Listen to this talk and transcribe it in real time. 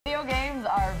games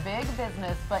are big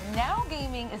business, but now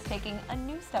gaming is taking a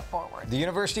new step forward. The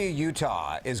University of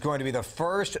Utah is going to be the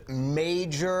first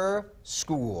major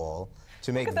school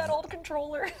to make... Look at that old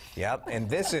controller. Yep, and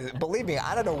this is, believe me,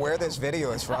 I don't know where this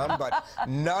video is from, but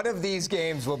none of these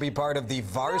games will be part of the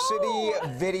Varsity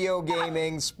video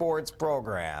gaming sports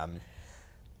program.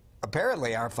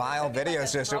 Apparently, our file video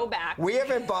system. Throwback. We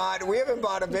haven't bought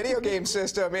a video game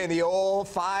system in the old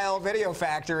file video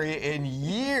factory in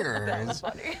years.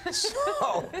 Funny.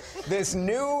 So, this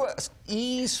new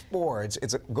esports,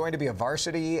 it's going to be a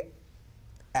varsity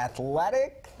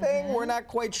athletic thing. We're not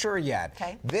quite sure yet.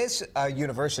 Okay. This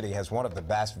university has one of the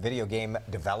best video game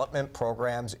development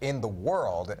programs in the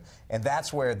world, and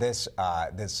that's where this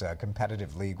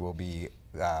competitive league will be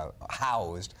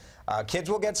housed. Kids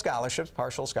will get scholarships,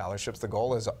 partial scholarships. The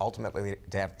goal is ultimately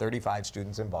to have 35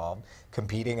 students involved,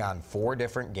 competing on 4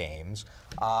 different games.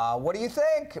 What do you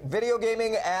think? Video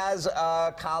gaming as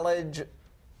a college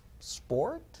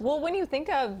sport? Well, when you think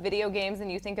of video games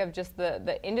and you think of just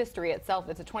the industry itself,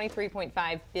 it's a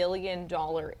 $23.5 billion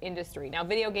industry. Now,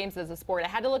 video games as a sport, I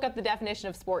had to look up the definition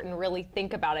of sport and really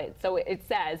think about it. So it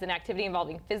says an activity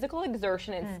involving physical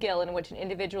exertion and skill in which an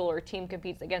individual or team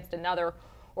competes against another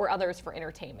or others for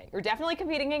entertainment. You're definitely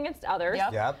competing against others.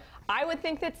 Yep. I would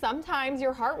think that sometimes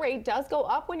your heart rate does go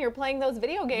up when you're playing those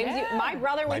video games. Yeah. My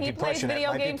brother, when he plays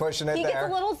video games, he gets a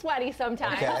little sweaty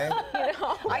sometimes. Okay. You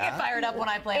know? I get fired up when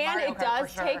I play Mario Kart, and it does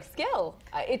for sure. take skill.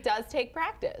 It does take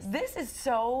practice. This is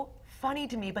so funny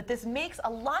to me, but this makes a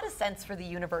lot of sense for the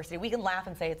university. We can laugh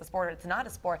and say it's a sport or it's not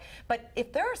a sport, but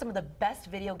if there are some of the best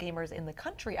video gamers in the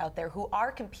country out there who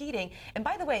are competing, and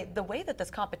by the way that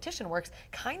this competition works,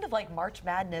 kind of like March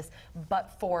Madness,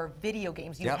 but for video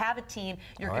games. You have a team,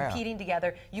 you're competing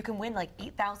together, you can win like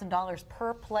 $8,000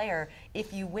 per player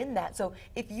if you win that. So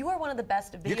if you are one of the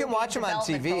best video you can watch them on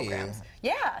TV. Programs,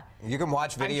 yeah. You can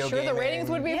watch video gaming. I'm sure the ratings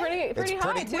would be pretty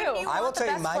high, too. Wouldn't you want the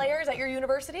best players at your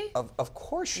university? Of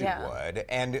course you would.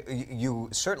 And you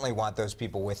certainly want those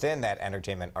people within that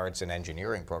entertainment, arts, and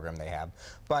engineering program they have.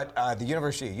 But the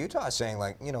University of Utah is saying,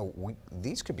 like, you know,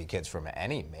 these could be kids from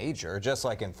any major. Just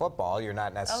like in football, you're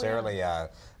not necessarily,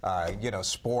 you know,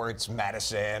 sports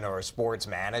medicine or sports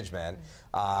management.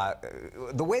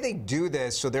 The way they do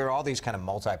this, so there are all these kind of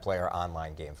multiplayer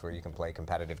online games where you can play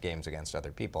competitive games against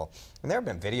other people. And there have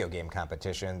been video game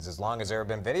competitions as long as there have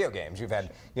been video games. You've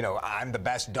had, you know, I'm the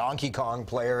best Donkey Kong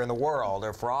player in the world,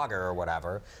 or Frogger, or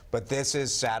whatever. But this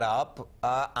is set up.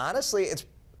 Honestly,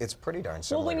 it's pretty darn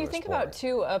similar. Well, when to you a think sport. about,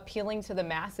 too, appealing to the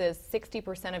masses,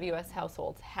 60% of U.S.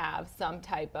 households have some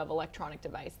type of electronic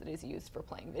device that is used for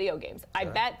playing video games. Sure.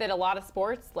 I bet that a lot of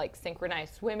sports, like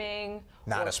synchronized swimming,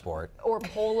 not a sport, or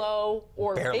polo,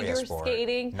 or figure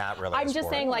skating, not really. I'm just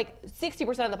saying, like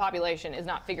 60% of the population is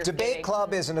not figure skating. Debate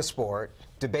club isn't a sport.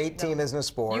 Debate team isn't a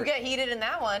sport. You get heated in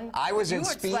that one. I was in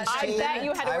speech team. I bet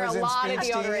you had to wear a lot of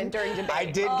deodorant during debate. I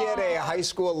did get a high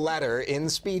school letter in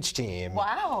speech team.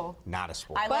 Wow. Not a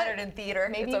sport. I lettered in theater.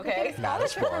 Maybe it's okay. Not a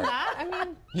sport. I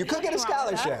mean, you could get a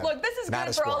scholarship. Look, this is not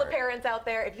good for all the parents out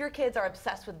there. If your kids are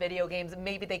obsessed with video games,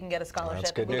 maybe they can get a scholarship.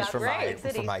 That's good news for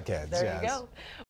my kids. There you go.